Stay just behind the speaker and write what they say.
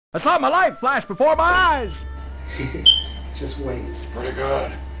I saw my life flash before my eyes! Just wait. Pretty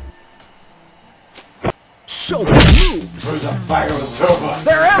good. Show me moves! Who's a fighter with Tuba?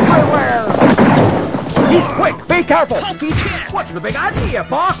 They're everywhere! He's quick! Be careful! What's the big idea,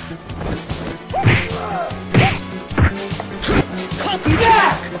 Fox?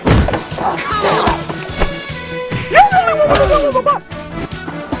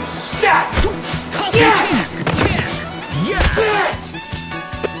 Jack! Shot! Jack! Yes!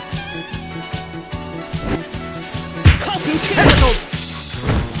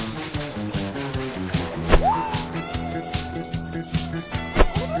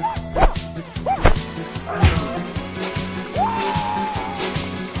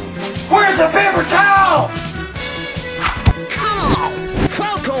 Where's the paper towel? Come on!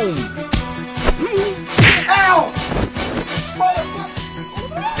 Falcon! Ow!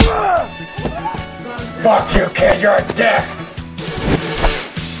 Fuck you, kid, you're a dick!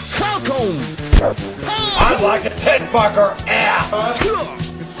 Falcon! I'd like a tit fucker ass!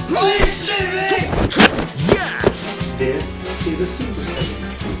 Please see me! Yes! This is a Super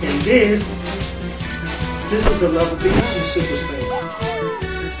Saiyan. And this is the level behind Super Saiyan.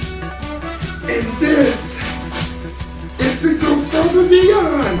 And this is the group from the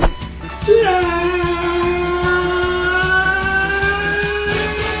beyond.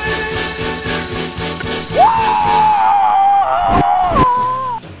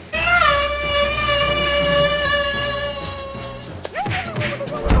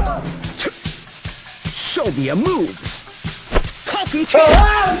 Show me your moves! Copy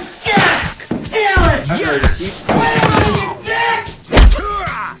Oh, Jack! Aaron! Yes! Wait on you, dick!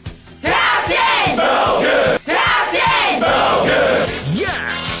 Captain! Falcon! Captain! Falcon!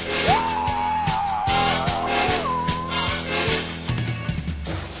 Yes!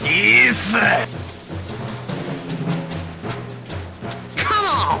 Geese! Come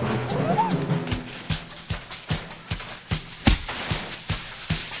on!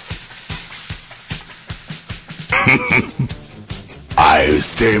 I'll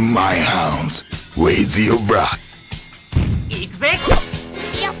stay my house with you, bro. 行くぜ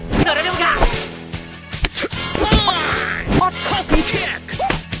いやそれでもか Hot copy kick!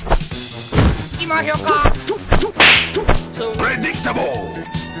 行きましょうか Predictable!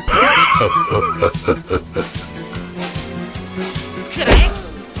 くれ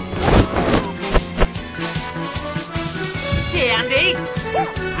手やんでい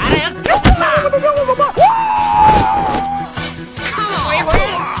あらよっとほいほい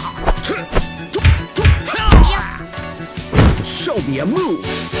Show me your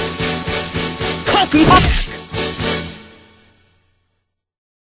moves! Copy!